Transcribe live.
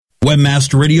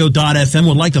Webmasterradio.fm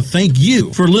would like to thank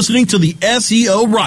you for listening to the SEO Right.